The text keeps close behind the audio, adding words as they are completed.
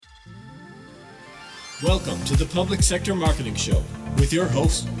Welcome to the Public Sector Marketing Show with your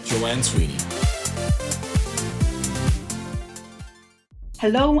host, Joanne Sweeney.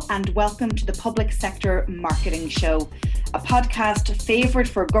 Hello and welcome to the Public Sector Marketing Show, a podcast favoured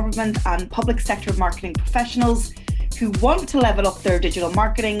for government and public sector marketing professionals who want to level up their digital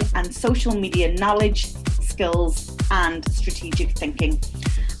marketing and social media knowledge, skills and strategic thinking.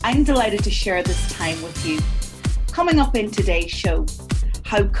 I'm delighted to share this time with you. Coming up in today's show,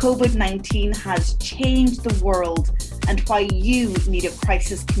 how COVID-19 has changed the world and why you need a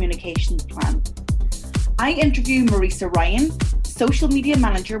crisis communications plan. I interview Marisa Ryan, Social Media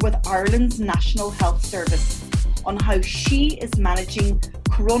Manager with Ireland's National Health Service, on how she is managing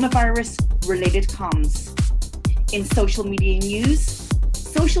coronavirus-related comms. In social media news,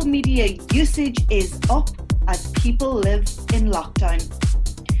 social media usage is up as people live in lockdown.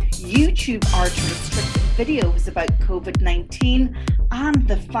 YouTube are to restrict videos about COVID-19 and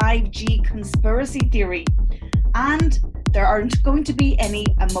the 5G conspiracy theory. And there aren't going to be any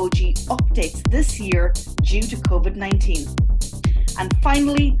emoji updates this year due to COVID-19. And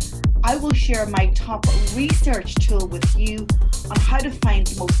finally, I will share my top research tool with you on how to find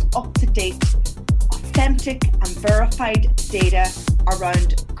the most up-to-date, authentic and verified data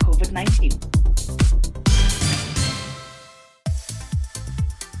around COVID-19.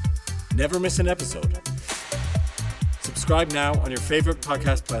 Never miss an episode. Subscribe now on your favorite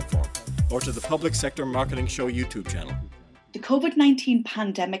podcast platform or to the Public Sector Marketing Show YouTube channel. The COVID-19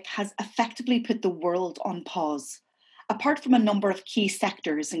 pandemic has effectively put the world on pause, apart from a number of key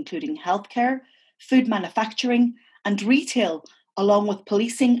sectors, including healthcare, food manufacturing, and retail, along with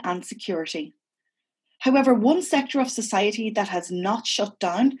policing and security. However, one sector of society that has not shut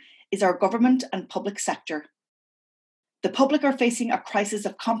down is our government and public sector. The public are facing a crisis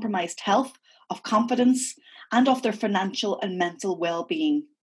of compromised health, of confidence, and of their financial and mental well-being.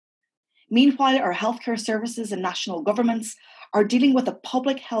 Meanwhile, our healthcare services and national governments are dealing with a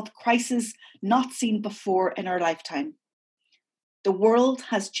public health crisis not seen before in our lifetime. The world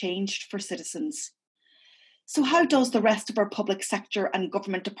has changed for citizens. So how does the rest of our public sector and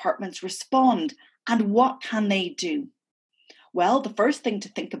government departments respond, and what can they do? Well, the first thing to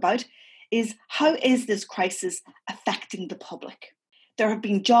think about is how is this crisis affecting the public? There have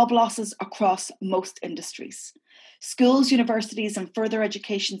been job losses across most industries. Schools, universities and further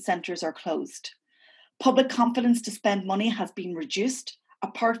education centres are closed. Public confidence to spend money has been reduced,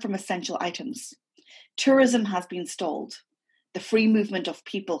 apart from essential items. Tourism has been stalled. The free movement of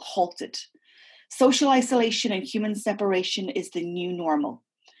people halted. Social isolation and human separation is the new normal.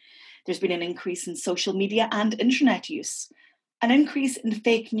 There's been an increase in social media and internet use, an increase in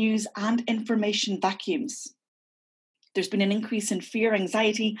fake news and information vacuums. There's been an increase in fear,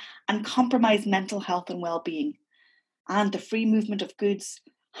 anxiety, and compromised mental health and well-being. And the free movement of goods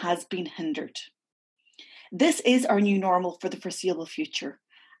has been hindered. This is our new normal for the foreseeable future.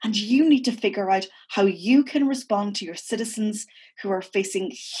 And you need to figure out how you can respond to your citizens who are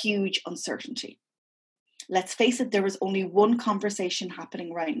facing huge uncertainty. Let's face it, there is only one conversation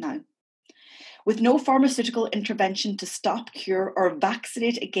happening right now. With no pharmaceutical intervention to stop, cure, or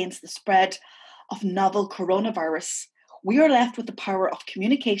vaccinate against the spread of novel coronavirus, we are left with the power of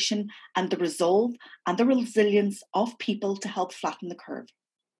communication and the resolve and the resilience of people to help flatten the curve.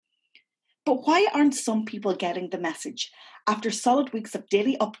 But why aren't some people getting the message after solid weeks of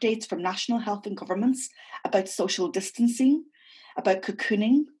daily updates from national health and governments about social distancing, about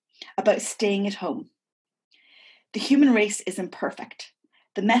cocooning, about staying at home? The human race is imperfect.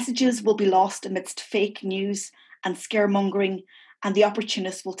 The messages will be lost amidst fake news and scaremongering, and the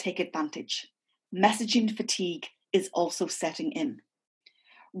opportunists will take advantage. Messaging fatigue is also setting in.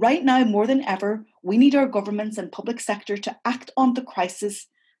 Right now, more than ever, we need our governments and public sector to act on the crisis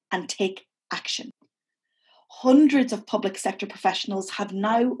and take action. Hundreds of public sector professionals have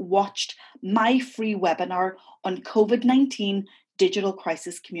now watched my free webinar on COVID-19 digital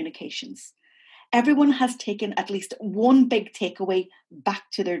crisis communications. Everyone has taken at least one big takeaway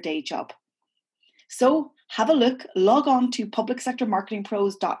back to their day job. So have a look, log on to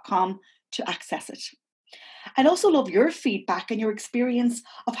publicsectormarketingpros.com to access it. I'd also love your feedback and your experience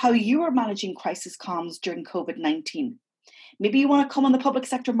of how you are managing crisis comms during COVID-19. Maybe you want to come on the Public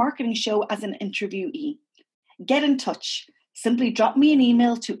Sector Marketing Show as an interviewee. Get in touch. Simply drop me an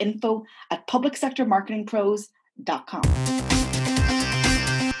email to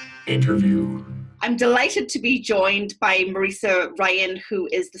info@publicsectormarketingpros.com. Interview. I'm delighted to be joined by Marisa Ryan, who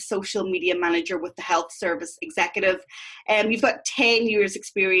is the Social Media Manager with the Health Service Executive. You've got 10 years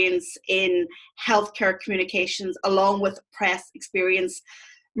experience in healthcare communications along with press experience.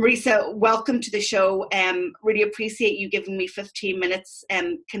 Marisa, welcome to the show. Really appreciate you giving me 15 minutes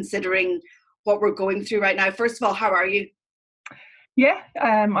considering what we're going through right now. First of all, how are you? Yeah,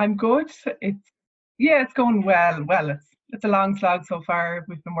 I'm good. It's going well. Well, it's a long slog so far.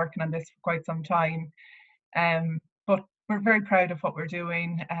 We've been working on this for quite some time, but we're very proud of what we're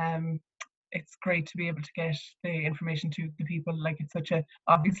doing. It's great to be able to get the information to the people. Like, it's such a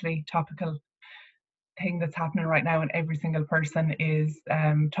obviously topical thing that's happening right now, and every single person is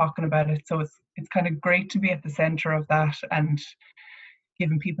talking about it. So it's kind of great to be at the centre of that and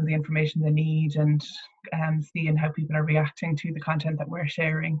giving people the information they need, and seeing how people are reacting to the content that we're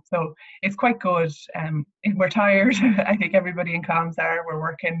sharing. So it's quite good. We're tired. I think everybody in comms are. We're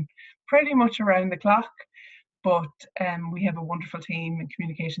working pretty much around the clock, but we have a wonderful team in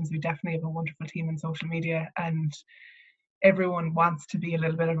communications. We definitely have a wonderful team in social media, and everyone wants to be a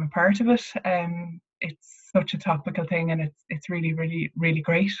little bit of a part of it. It's such a topical thing, and it's really, really, really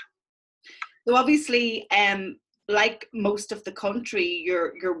great. So obviously, like most of the country,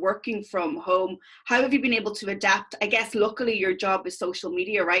 you're working from home. How have you been able to adapt? I guess luckily your job is social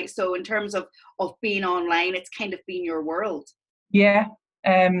media, right? So in terms of being online, it's kind of been your world. Yeah.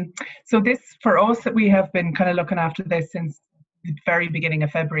 So this, for us, we have been kind of looking after this since the very beginning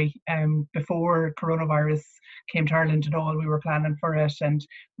of February. Before coronavirus came to Ireland at all, we were planning for it, and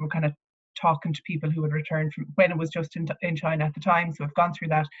we were kind of talking to people who had returned from when it was just in China at the time. So we've gone through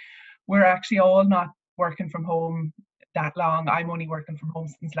that. We're actually all not working from home that long. I'm only working from home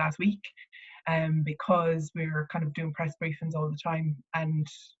since last week, because we're kind of doing press briefings all the time. And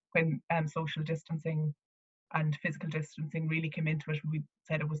when social distancing and physical distancing really came into it, we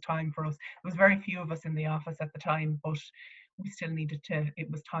said it was time for us. There was very few of us in the office at the time, but we still needed to,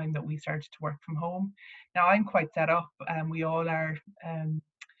 it was time that we started to work from home. Now I'm quite set up, and we all are,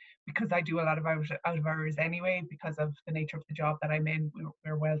 because I do a lot of out of hours anyway, because of the nature of the job that I'm in.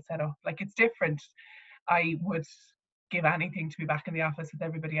 We're well set up. Like, it's different. I would give anything to be back in the office with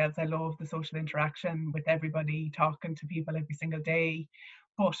everybody else. I love the social interaction with everybody, talking to people every single day.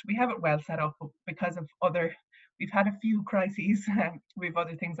 But we have it well set up because of we've had a few crises. We have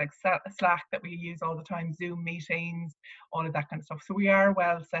other things like Slack that we use all the time, Zoom meetings, all of that kind of stuff. So we are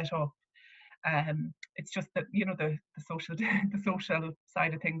well set up. It's just that, the social the social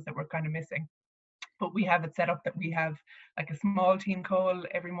side of things that we're kind of missing. But we have it set up that we have like a small team call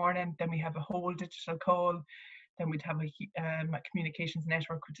every morning, then we have a whole digital call, then we'd have a communications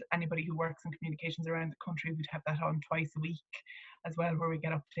network with anybody who works in communications around the country. We'd have that on twice a week as well, where we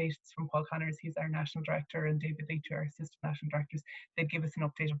get updates from Paul Connors, he's our national director, and David Leach, our assistant national directors. They'd give us an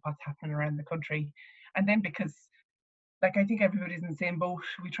update of what's happening around the country. And then, because I think everybody's in the same boat,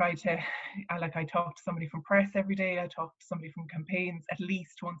 we try to, I talk to somebody from press every day, I talk to somebody from campaigns at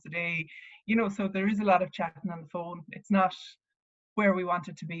least once a day, so there is a lot of chatting on the phone. It's not where we want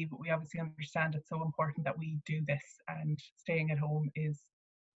it to be, but we obviously understand it's so important that we do this, and staying at home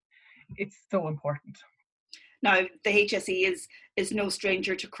it's so important. Now, the HSE is no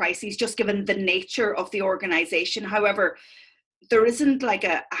stranger to crises, just given the nature of the organisation. However, there isn't like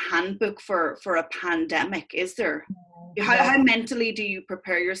a handbook for a pandemic, is there? No. How mentally do you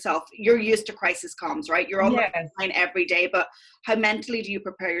prepare yourself? You're used to crisis comms, right? You're on the line every day, but how mentally do you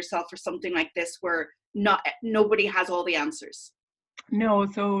prepare yourself for something like this, where nobody has all the answers? No,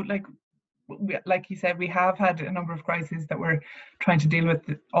 so like you said, we have had a number of crises that we're trying to deal with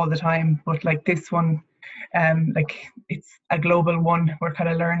all the time, but like this one, it's a global one. We're kind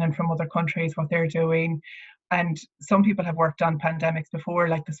of learning from other countries what they're doing. And some people have worked on pandemics before,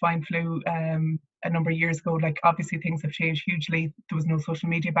 like the swine flu a number of years ago. Like, obviously things have changed hugely. There was no social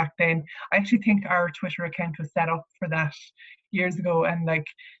media back then. I actually think our Twitter account was set up for that years ago, and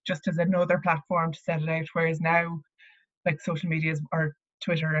just as another platform to set it out, whereas now social media our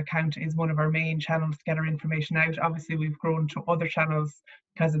Twitter account is one of our main channels to get our information out. Obviously we've grown to other channels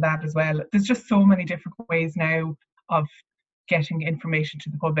because of that as well. There's just so many different ways now of getting information to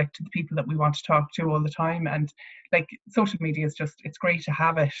the public, to the people that we want to talk to all the time. And social media is it's great to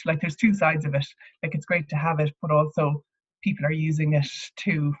have it. There's two sides of it. It's great to have it, but also people are using it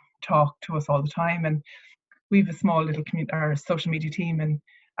to talk to us all the time. And we have a small little our social media team, and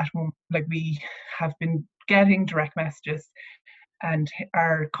at home, we have been getting direct messages, and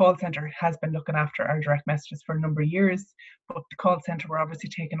our call centre has been looking after our direct messages for a number of years, but the call centre were obviously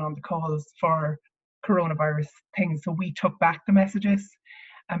taking on the calls for coronavirus things, so we took back the messages.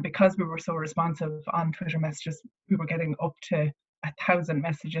 And because we were so responsive on Twitter messages, we were getting up to 1,000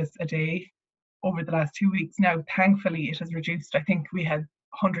 messages a day over the last 2 weeks. Now thankfully it has reduced. I think we had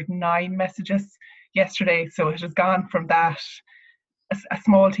 109 messages yesterday, so it has gone from that, a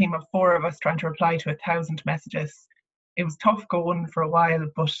small team of 4 of us trying to reply to 1,000 messages. It was tough going for a while,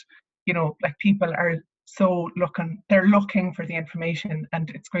 but people are they're looking for the information, and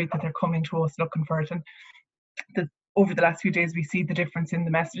it's great that they're coming to us looking for it. And over the last few days, we see the difference in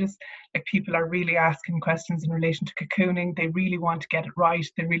the messages. Like, people are really asking questions in relation to cocooning. They really want to get it right.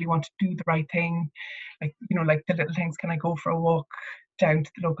 They really want to do the right thing. Like, like the little things, can I go for a walk down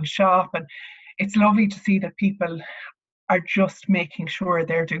to the local shop? And it's lovely to see that people are just making sure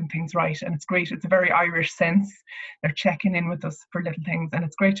they're doing things right. And it's great. It's a very Irish sense. They're checking in with us for little things. And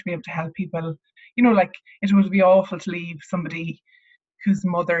it's great to be able to help people. Like, it would be awful to leave somebody whose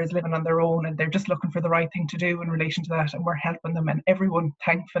mother is living on their own and they're just looking for the right thing to do in relation to that, and we're helping them. And everyone,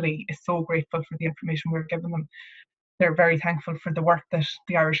 thankfully, is so grateful for the information we're giving them. They're very thankful for the work that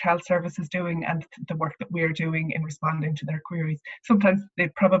the Irish Health Service is doing and the work that we're doing in responding to their queries. Sometimes they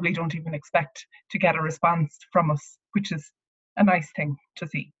probably don't even expect to get a response from us, which is a nice thing to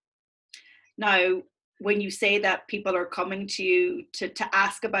see. Now, when you say that people are coming to you to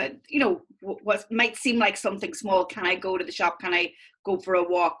ask about, what might seem like something small, can I go to the shop, can I go for a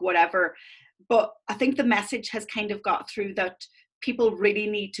walk, whatever. But I think the message has kind of got through that people really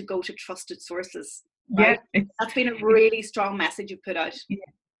need to go to trusted sources. Right? Yeah, that's been a really strong message you've put out. Yeah.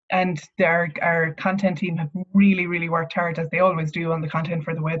 And our content team have really, really worked hard, as they always do, on the content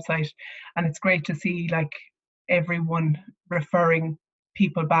for the website. And it's great to see, like, everyone referring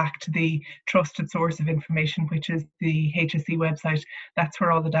people back to the trusted source of information, which is the HSE website. That's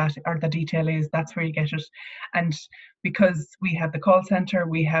where all the data or the detail is. That's where you get it. And because we have the call center,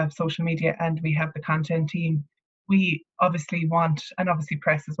 we have social media, and we have the content team, we obviously want, and obviously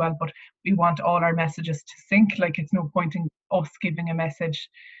press as well, but we want all our messages to sync. Like, it's no point in us giving a message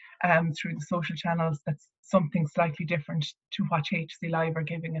through the social channels that's something slightly different to what HSE Live are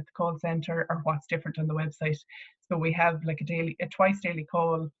giving at the call centre, or what's different on the website. So we have like a twice daily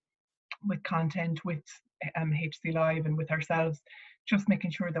call with content with HSE Live and with ourselves, just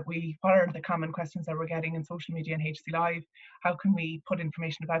making sure that what are the common questions that we're getting in social media and HSE Live? How can we put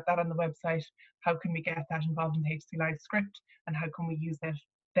information about that on the website? How can we get that involved in the HSE Live script? And how can we use that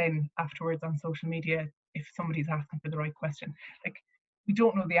then afterwards on social media if somebody's asking for the right question? Like, we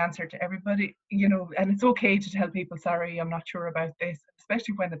don't know the answer to everybody, and it's okay to tell people, sorry, I'm not sure about this,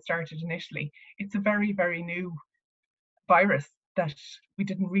 especially when it started initially. It's a very, very new virus that we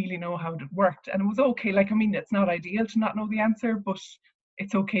didn't really know how it worked, and it was okay. Like, I mean, it's not ideal to not know the answer, but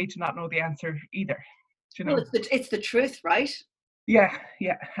it's okay to not know the answer either. Well, it's the truth, right? Yeah,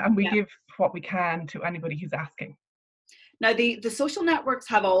 and we give what we can to anybody who's asking. Now, the social networks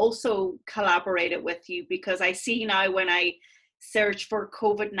have also collaborated with you, because I see now when I search for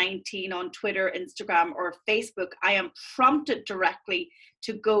COVID-19 on Twitter, Instagram or Facebook, I am prompted directly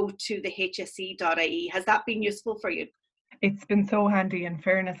to go to the hse.ie. Has that been useful for you? It's been so handy. In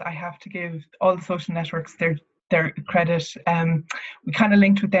fairness, I have to give all the social networks their credit. We kind of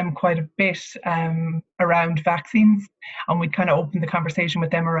linked with them quite a bit around vaccines, and we kind of opened the conversation with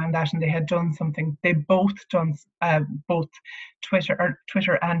them around that, and they had done something. They both Twitter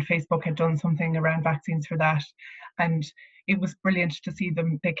and Facebook had done something around vaccines for that, and it was brilliant to see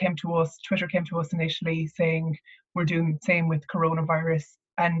them. They came to us, Twitter came to us initially saying, we're doing the same with coronavirus,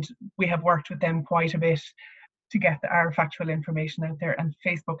 and we have worked with them quite a bit to get our factual information out there. And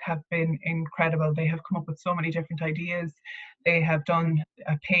Facebook have been incredible. They have come up with so many different ideas. They have done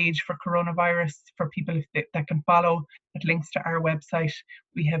a page for coronavirus for people that can follow, that links to our website.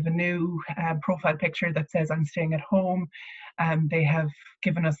 We have a new profile picture that says I'm staying at home. They have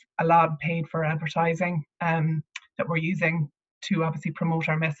given us a lot paid for advertising that we're using to obviously promote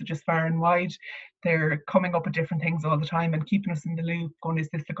our messages far and wide. They're coming up with different things all the time and keeping us in the loop, going, is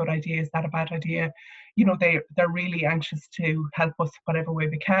this a good idea? Is that a bad idea? They're really anxious to help us whatever way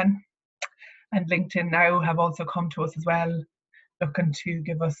we can. And LinkedIn now have also come to us as well, looking to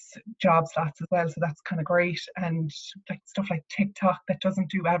give us job slots as well. So that's kind of great. And like stuff like TikTok that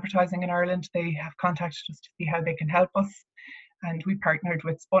doesn't do advertising in Ireland, they have contacted us to see how they can help us. And we partnered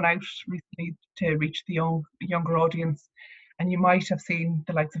with Spun Out recently to reach the younger audience. And you might have seen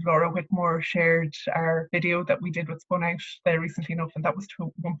the likes of Laura Whitmore shared our video that we did with Spun Out there recently enough, and that was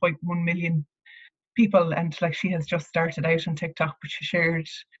to 1.1 million people. And like, she has just started out on TikTok, but she shared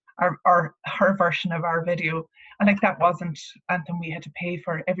her version of our video. And like, that wasn't anything we had to pay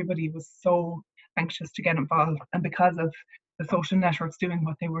for. Everybody was so anxious to get involved. And because of the social networks doing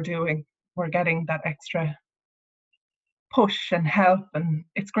what they were doing, we're getting that extra push and help, and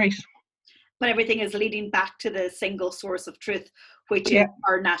it's great. But everything is leading back to the single source of truth, which is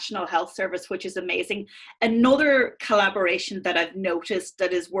our National Health Service, which is amazing. Another collaboration that I've noticed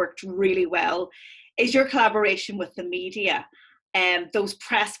that has worked really well is your collaboration with the media. those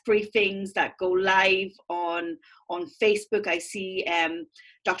press briefings that go live on Facebook. I see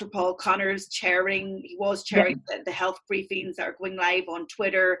Dr. Paul Connors he was chairing the health briefings that are going live on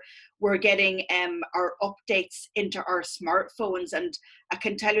Twitter. We're getting our updates into our smartphones, and I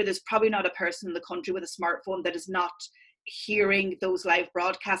can tell you there's probably not a person in the country with a smartphone that is not hearing those live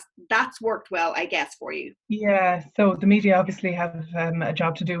broadcasts. That's worked well, I guess, for you. Yeah, so the media obviously have a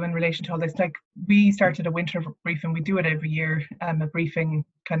job to do in relation to all this. Like, we started a winter briefing. We do it every year. A briefing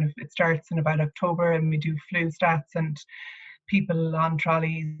it starts in about October, and we do flu stats and people on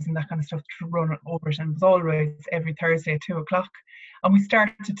trolleys and that kind of stuff to run over it. And it was always every Thursday at 2:00. And we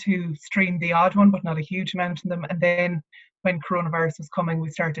started to stream the odd one, but not a huge amount of them. And then when coronavirus was coming, we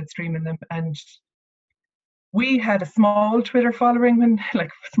started streaming them. And we had a small Twitter following, when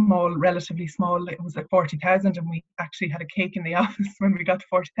relatively small. It was like 40,000, and we actually had a cake in the office when we got to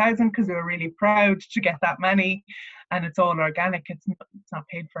 40,000 because we were really proud to get that many. And it's all organic. It's not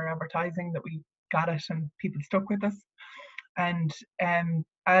paid for advertising, that we got it and people stuck with us. And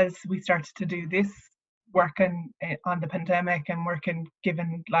as we started to do this, working on the pandemic and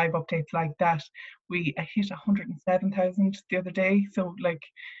giving live updates like that, we hit 107,000 the other day. So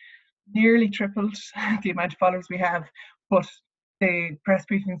nearly tripled the amount of followers we have. But the press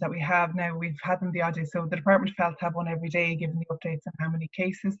briefings that we have now, we've had them the odd day. So the Department of Health have one every day giving the updates on how many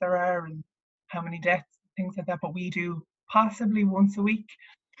cases there are and how many deaths, things like that. But we do possibly once a week.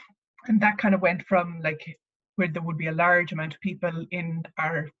 And that kind of went from where there would be a large amount of people in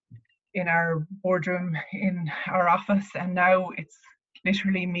our boardroom, in our office, and now it's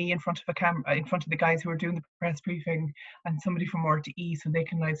literally me in front of a camera, in front of the guys who are doing the press briefing, and somebody from RTE, so they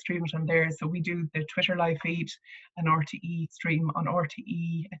can live stream it on theirs. So we do the Twitter live feed, and RTE stream on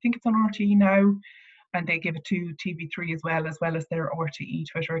RTE. I think it's on RTE now, and they give it to TV3 as well as their RTE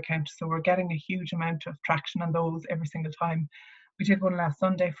Twitter account. So we're getting a huge amount of traction on those every single time. We did one last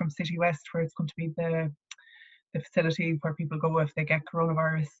Sunday from City West, where it's going to be the facility where people go if they get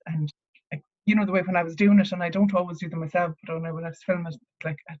coronavirus. And the way when I was doing it, and I don't always do them myself, but when I was filming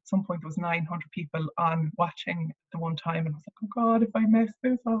it, at some point there was 900 people on watching at the one time, and I was like, oh God, if I mess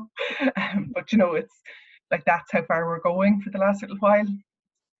this up. But it's that's how far we're going for the last little while.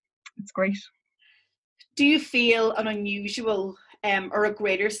 It's great. Do you feel an unusual or a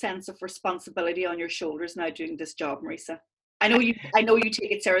greater sense of responsibility on your shoulders now doing this job, Marisa? I know you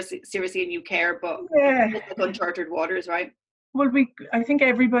take it seriously and you care, but it's uncharted waters, right? Well, I think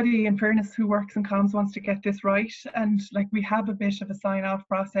everybody, in fairness, who works in comms wants to get this right, and we have a bit of a sign-off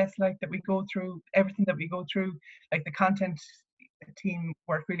process that we go through. Everything that we go through, the content team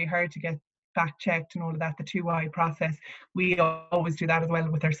work really hard to get fact-checked and all of that, the 2i process. We always do that as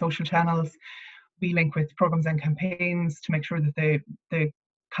well with our social channels. We link with programs and campaigns to make sure that the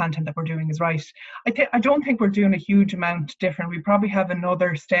content that we're doing is right. I don't think we're doing a huge amount different. We probably have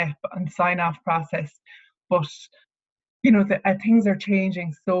another step on the sign-off process, but things are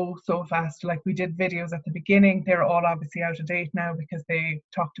changing so fast. We did videos at the beginning, they're all obviously out of date now because they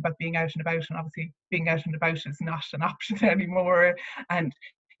talked about being out and about, and obviously being out and about is not an option anymore. And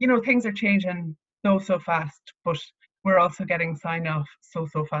things are changing so fast, but we're also getting sign off so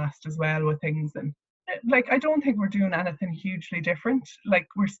fast as well with things. And I don't think we're doing anything hugely different.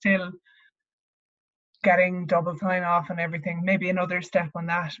 We're still getting double sign off and everything, maybe another step on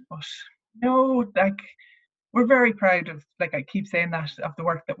that, but no, we're very proud of, I keep saying that, of the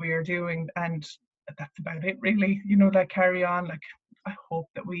work that we are doing, and that's about it really. Carry on. I hope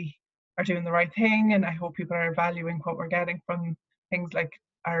that we are doing the right thing, and I hope people are valuing what we're getting from things.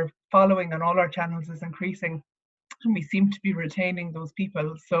 Our following on all our channels is increasing, and we seem to be retaining those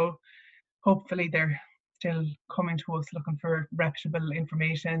people. So hopefully they're still coming to us looking for reputable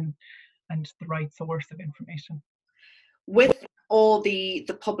information and the right source of information. With all the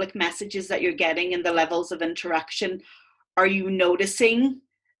public messages that you're getting and the levels of interaction, are you noticing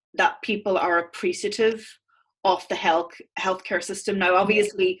that people are appreciative of the healthcare system now?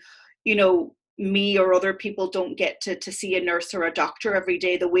 Obviously, me or other people don't get to see a nurse or a doctor every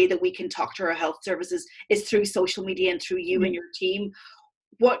day. The way that we can talk to our health services is through social media and through you and your team.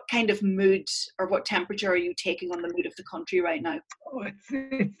 What kind of mood or what temperature are you taking on the mood of the country right now? Oh,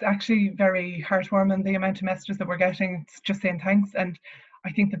 it's actually very heartwarming, the amount of messages that we're getting. It's just saying thanks. And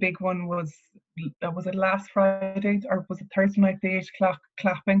I think the big one was it last Friday, or was it Thursday night, the 8:00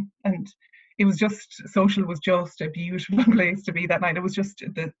 clapping? And it was just, social was just a beautiful place to be that night. It was just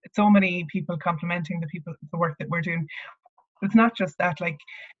so many people complimenting the work that we're doing. It's not just that,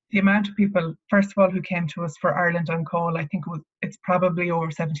 the amount of people, first of all, who came to us for Ireland on Call, I think it's probably over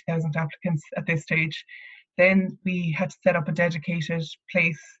 70,000 applicants at this stage. Then we had to set up a dedicated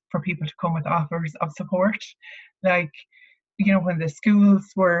place for people to come with offers of support. when the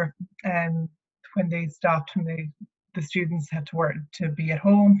schools were, when they stopped, when the students had to work to be at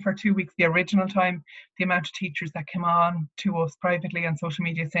home for 2 weeks, the original time, the amount of teachers that came on to us privately on social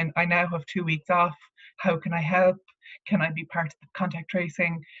media saying, I now have 2 weeks off, how can I help? Can I be part of the contact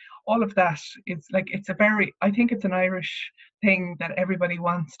tracing? All of that is like, I think it's an Irish thing that everybody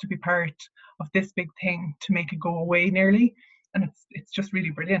wants to be part of this big thing to make it go away nearly. And it's just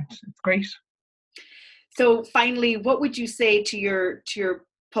really brilliant. It's great. So finally, what would you say to your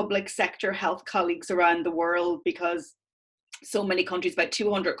public sector health colleagues around the world, because so many countries, about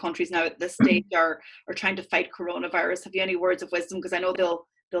 200 countries now at this stage, are trying to fight coronavirus? Have you any words of wisdom? Because I know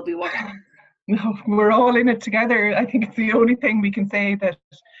they'll be watching. No, we're all in it together. I think it's the only thing we can say, that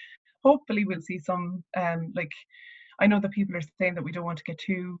hopefully we'll see some, I know that people are saying that we don't want to get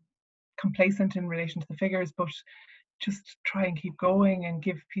too complacent in relation to the figures, but just try and keep going and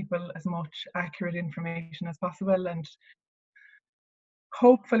give people as much accurate information as possible, and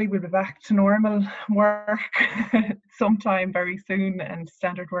hopefully we'll be back to normal work sometime very soon, and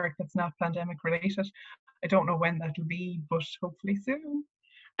standard work that's not pandemic related. I don't know when that'll be, but hopefully soon.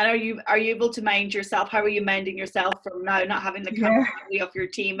 And are you able to mind yourself? How are you minding yourself from now not having the accountability of your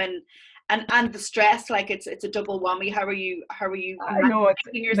team and the stress? Like it's a double whammy. How are you I know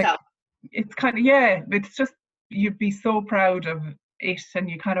minding yourself? Like, it's kind of, it's just, you'd be so proud of it, and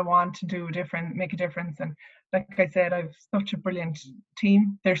you kind of want to make a difference. And like I said, I've such a brilliant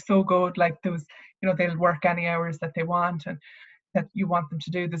team. They're so good. Like those, they'll work any hours that they want and that you want them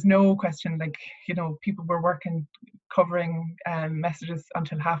to do. There's no question. Like, people were working, covering messages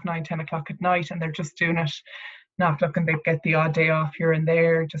until 9:30, 10 o'clock at night, and they're just doing it, not looking. They get the odd day off here and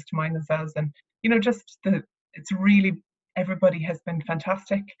there just to mind themselves. And it's really, everybody has been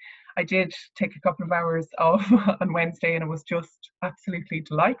fantastic. I did take a couple of hours off on Wednesday, and it was just absolutely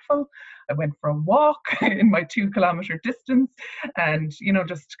delightful. I went for a walk in my 2-kilometer distance, and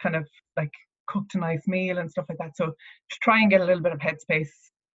just kind of like cooked a nice meal and stuff like that. So to try and get a little bit of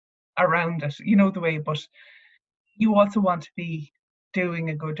headspace around it, the way, but you also want to be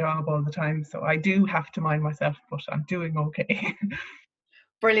doing a good job all the time. So I do have to mind myself, but I'm doing okay.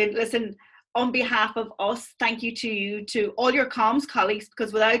 Brilliant. Listen, on behalf of us, thank you to all your comms colleagues,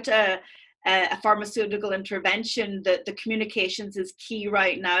 because without a pharmaceutical intervention, the communications is key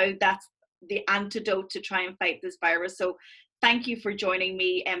right now. That's the antidote to try and fight this virus. So thank you for joining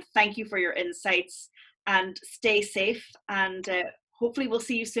me, and thank you for your insights, and stay safe, and hopefully we'll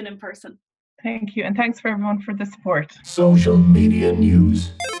see you soon in person. Thank you, and thanks for everyone for the support. Social media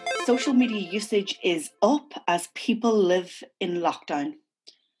news. Social media usage is up as people live in lockdown.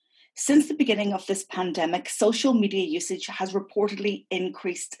 Since the beginning of this pandemic, social media usage has reportedly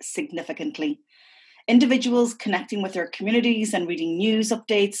increased significantly. Individuals connecting with their communities and reading news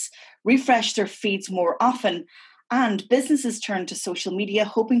updates refresh their feeds more often, and businesses turn to social media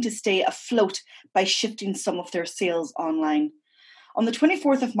hoping to stay afloat by shifting some of their sales online. On the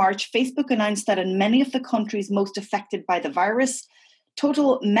 24th of March, Facebook announced that in many of the countries most affected by the virus,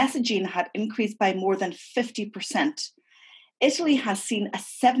 total messaging had increased by more than 50%. Italy has seen a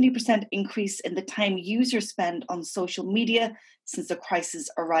 70% increase in the time users spend on social media since the crisis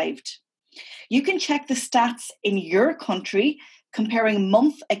arrived. You can check the stats in your country, comparing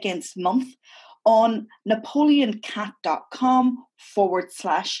month against month, on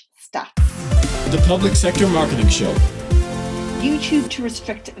napoleoncat.com/stats. The Public Sector Marketing Show. YouTube to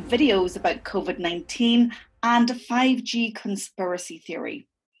restrict videos about COVID-19 and 5G conspiracy theory.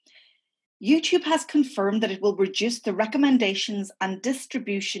 YouTube has confirmed that it will reduce the recommendations and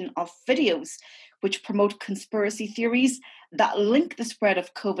distribution of videos which promote conspiracy theories that link the spread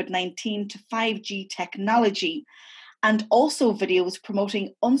of COVID-19 to 5G technology, and also videos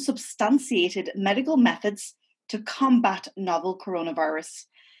promoting unsubstantiated medical methods to combat novel coronavirus.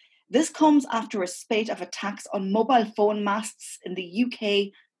 This comes after a spate of attacks on mobile phone masts in the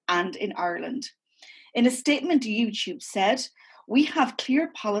UK and in Ireland. In a statement, YouTube said, "We have clear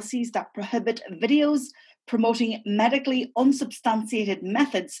policies that prohibit videos promoting medically unsubstantiated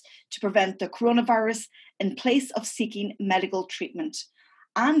methods to prevent the coronavirus in place of seeking medical treatment.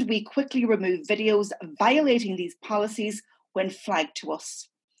 And we quickly remove videos violating these policies when flagged to us.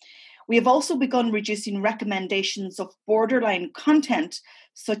 We have also begun reducing recommendations of borderline content,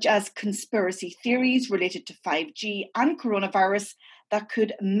 such as conspiracy theories related to 5G and coronavirus that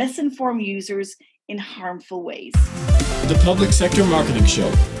could misinform users in harmful ways." The Public Sector Marketing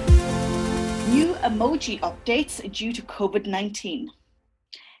Show. New emoji updates due to COVID-19.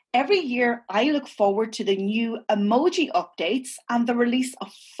 Every year, I look forward to the new emoji updates and the release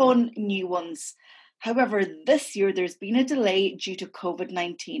of fun new ones. However, this year there's been a delay due to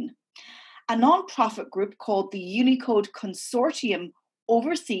COVID-19. A non-profit group called the Unicode Consortium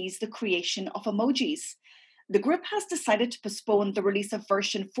oversees the creation of emojis. The group has decided to postpone the release of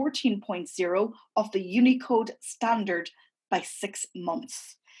version 14.0 of the Unicode standard by 6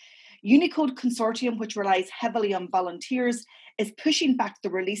 months. Unicode Consortium, which relies heavily on volunteers, is pushing back the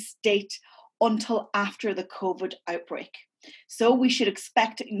release date until after the COVID outbreak. So we should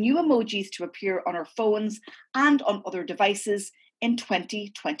expect new emojis to appear on our phones and on other devices in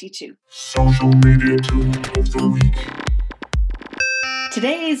 2022. Social media tool of the week.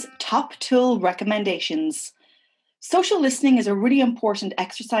 Today's top tool recommendations. Social listening is a really important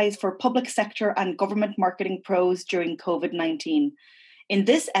exercise for public sector and government marketing pros during COVID-19. In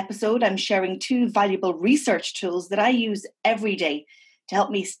this episode, I'm sharing 2 valuable research tools that I use every day to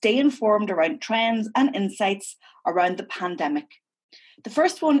help me stay informed around trends and insights around the pandemic. The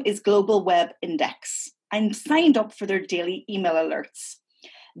first one is Global Web Index. I'm signed up for their daily email alerts.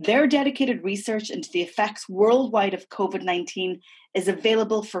 Their dedicated research into the effects worldwide of COVID-19 is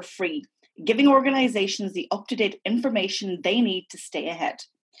available for free, giving organizations the up-to-date information they need to stay ahead.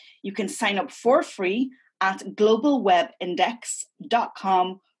 You can sign up for free at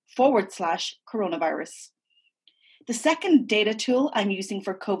globalwebindex.com/coronavirus. The second data tool I'm using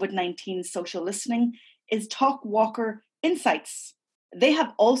for COVID-19 social listening is TalkWalker Insights. They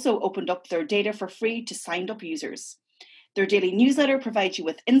have also opened up their data for free to signed up users. Their daily newsletter provides you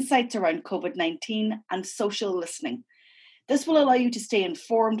with insights around COVID-19 and social listening. This will allow you to stay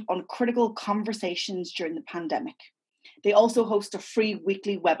informed on critical conversations during the pandemic. They also host a free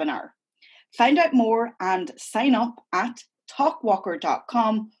weekly webinar. Find out more and sign up at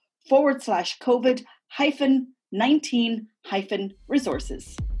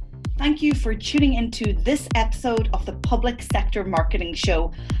talkwalker.com/COVID-19-resources. Thank you for tuning into this episode of the Public Sector Marketing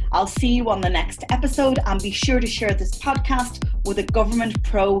Show. I'll see you on the next episode, and be sure to share this podcast with a government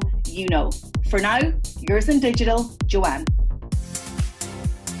pro you know. For now, yours in digital, Joanne.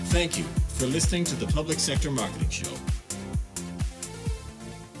 Thank you for listening to the Public Sector Marketing Show.